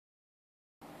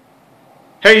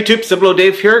Hey YouTube, Cibolo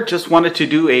Dave here. Just wanted to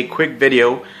do a quick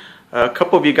video. A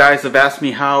couple of you guys have asked me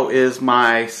how is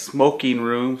my smoking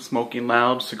room, smoking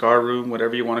lounge, cigar room,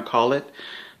 whatever you want to call it.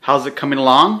 How's it coming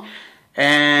along?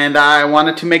 And I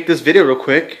wanted to make this video real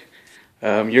quick.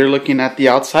 You're looking at the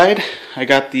outside. I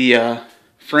got the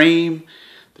frame,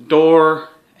 the door,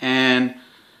 and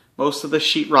most of the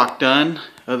sheetrock done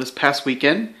this past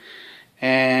weekend.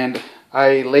 And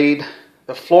I laid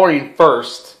the flooring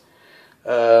first.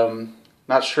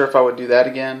 Not sure if I would do that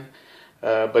again,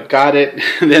 but got it.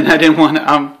 Then I didn't want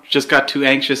to, just got too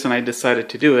anxious and I decided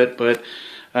to do it. But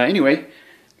anyway,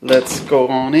 let's go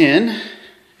on in.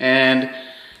 And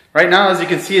right now, as you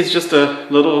can see, it's just a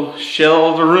little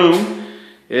shell of a room.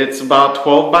 It's about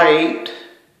 12 by 8.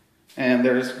 And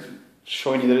there's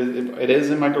showing you that it is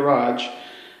in my garage.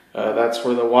 That's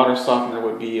where the water softener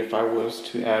would be if I was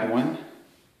to add one.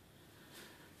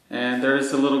 And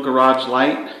there's a little garage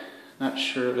light. Not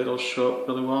sure if it'll show up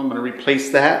really well. I'm going to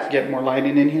replace that, get more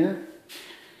lighting in here.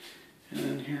 And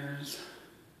then here's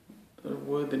the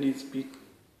wood that needs to be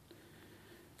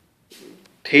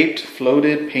taped,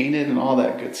 floated, painted, and all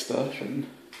that good stuff. And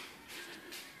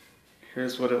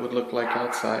here's what it would look like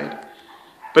outside.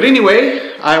 But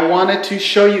anyway, I wanted to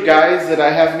show you guys that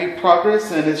I have made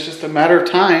progress, and it's just a matter of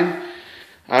time.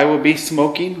 I will be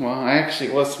smoking. Well, I actually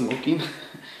was smoking.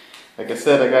 Like I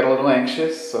said, I got a little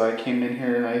anxious, so I came in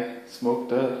here and I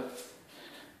smoked a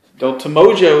Delta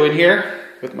Mojo in here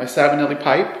with my Savinelli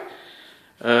pipe.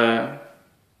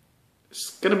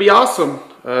 It's going to be awesome.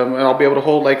 And I'll be able to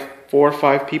hold like 4 or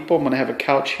 5 people. I'm going to have a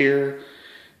couch here,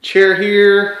 chair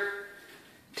here,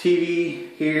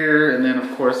 TV here, and then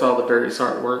of course all the various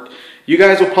artwork. You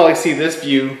guys will probably see this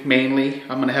view mainly.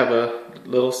 I'm going to have a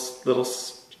little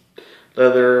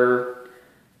leather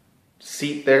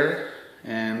seat there.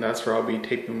 And that's where I'll be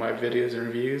taping my videos and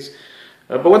reviews.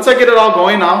 But once I get it all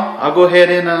going, I'll go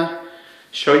ahead and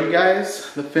show you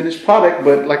guys the finished product.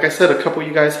 But like I said, a couple of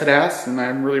you guys had asked, and I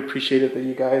really appreciate it that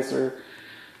you guys are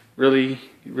really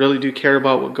do care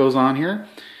about what goes on here.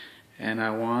 And I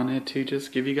wanted to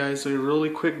just give you guys a really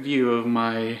quick view of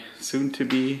my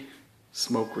soon-to-be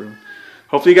smoke room.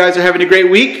 Hopefully you guys are having a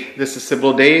great week. This is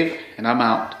Cibolo Dave, and I'm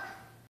out.